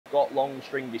got long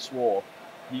stringy swarf,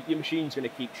 your machine's going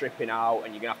to keep tripping out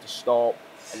and you're going to have to stop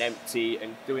and empty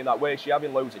and doing that way. So you're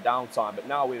having loads of downtime. But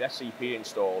now with SCP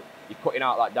installed, you're cutting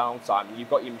out that downtime and you've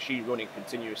got your machine running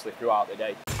continuously throughout the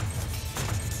day.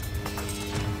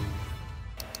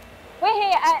 We're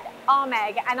here at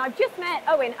Armeg and I've just met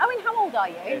Owen. Owen, how old are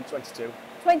you? 22.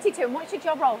 22. And what's your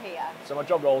job role here? So my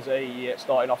job role is a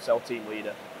starting off cell team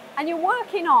leader. And you're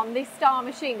working on this Star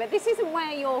machine, but this isn't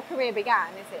where your career began,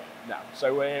 is it? No.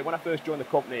 So when I first joined the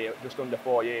company just under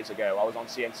 4 years ago, I was on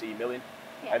CNC milling,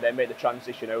 and then made the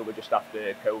transition over just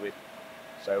after COVID.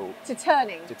 So to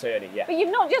turning? To turning, yeah. But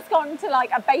you've not just gone to like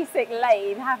a basic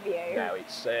lathe, have you? No,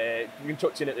 it's you've been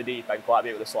tucked in at the deep end quite a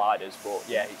bit with the sliders, but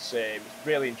yeah, it's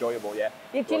really enjoyable, yeah.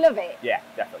 Do you love it? Yeah,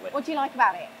 definitely. What do you like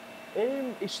about it?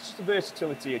 It's just the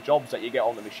versatility of jobs that you get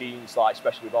on the machines, like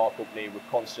especially with our company, we're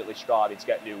constantly striving to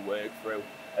get new work through.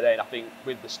 And then I think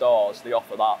with the Stars, they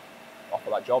offer that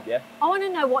job, yeah. I want to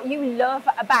know what you love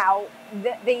about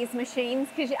these machines,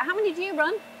 because how many do you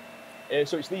run?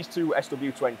 So it's these two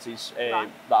SW20s that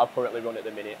I currently run at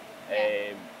the minute,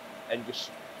 and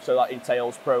just so that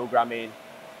entails programming,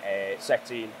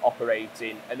 setting,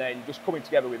 operating, and then just coming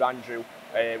together with Andrew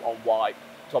on white.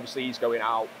 So obviously he's going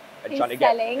out and trying to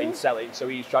get in selling, so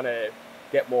he's trying to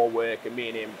get more work, and me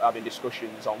and him having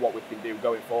discussions on what we can do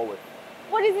going forward.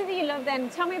 What is it that you love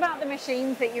then? Tell me about the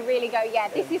machines that you really go, yeah,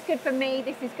 this is good for me,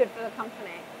 this is good for the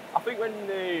company. I think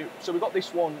so we got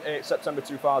this one September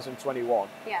 2021,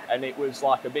 and it was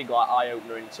like a big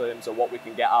eye-opener in terms of what we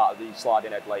can get out of these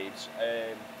sliding head lathes.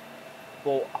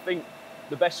 But I think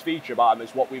the best feature about them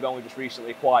is what we've only just recently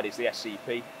acquired is the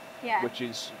SCP. Yeah. Which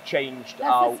has changed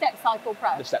the Step Cycle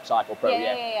Pro. The Step Cycle Pro,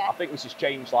 yeah. I think this has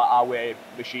changed like our way of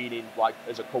machining, like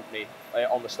as a company,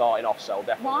 on the starting off cell,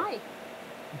 definitely. Why?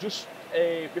 Just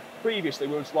previously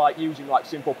we was like using like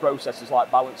simple processes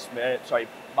like balance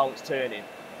turning.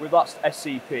 With that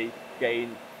SCP,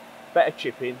 getting better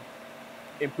chipping,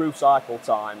 improved cycle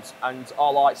times, and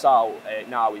our lights out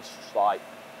now is just like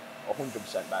 100%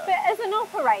 better. But as an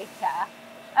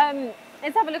operator,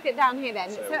 let's have a look at down here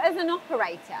then. So as an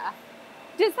operator,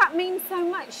 does that mean so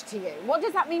much to you? What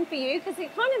does that mean for you? Because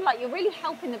it's kind of like you're really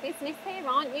helping the business here,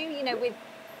 aren't you? You know,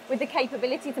 with the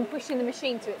capabilities and pushing the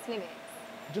machine to its limits.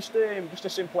 Just a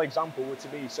simple example would to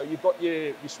be, so you've got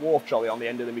your swarf trolley on the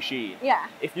end of the machine. Yeah.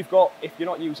 If you're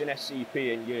not using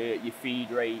SCP and your feed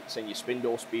rates and your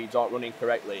spindle speeds aren't running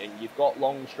correctly, and you've got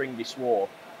long stringy swarf,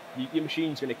 your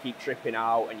machine's going to keep tripping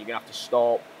out, and you're going to have to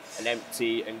stop and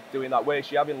empty and doing that way.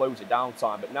 So you're having loads of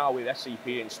downtime. But now with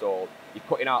SCP installed, you're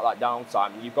cutting out that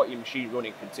downtime, and you've got your machine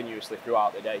running continuously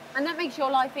throughout the day. And that makes your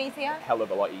life easier? Hell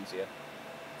of a lot easier.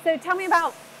 So tell me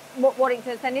about what it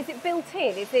does then. Is it built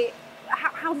in? Is it?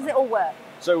 How does it all work?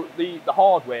 So the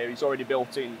hardware is already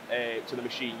built in to the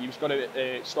machine. You've just got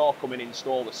to Star come and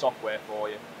install the software for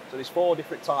you. So there's 4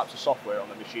 different types of software on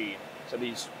the machine. So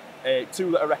there's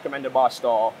 2 that are recommended by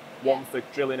Star, one for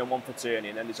drilling and one for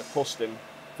turning, and there's a custom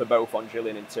for both on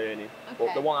drilling and turning. Okay.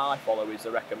 But the one I follow is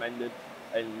the recommended.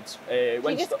 And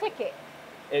when you just click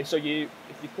it? So if you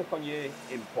click on your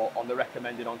input on the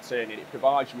recommended on turning, it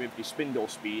provides you with your spindle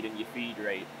speed and your feed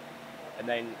rate, and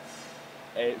then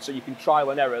so you can trial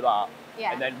and error that,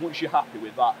 and then once you're happy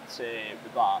with that,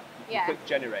 you can click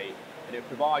generate, and it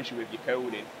provides you with your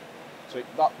coding. So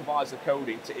that provides the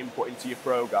coding to input into your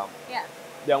program. Yeah.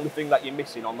 The only thing that you're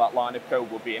missing on that line of code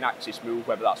will be an axis move,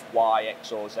 whether that's Y,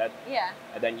 X, or Z. Yeah.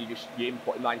 And then you're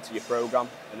inputting that into your program,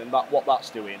 and then what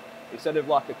that's doing, instead of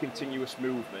like a continuous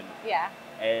movement,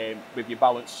 with your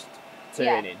balanced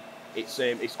turning,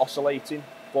 it's oscillating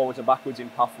forwards and backwards in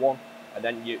path 1. And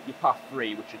then your path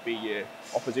 3, which would be your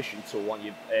opposition tool on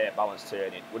your balance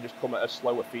turning, will just come at a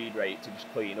slower feed rate to just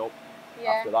clean up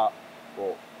after that.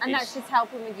 And that's just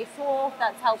helping with your swarf,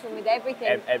 that's helping with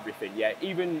everything? Everything, yeah.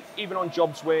 Even on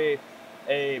jobs where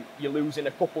you're losing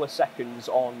a couple of seconds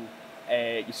on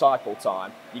your cycle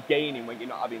time, you're gaining when you're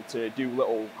not having to do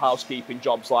little housekeeping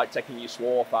jobs like taking your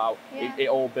swarf out. It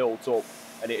all builds up,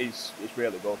 and it's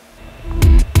really good.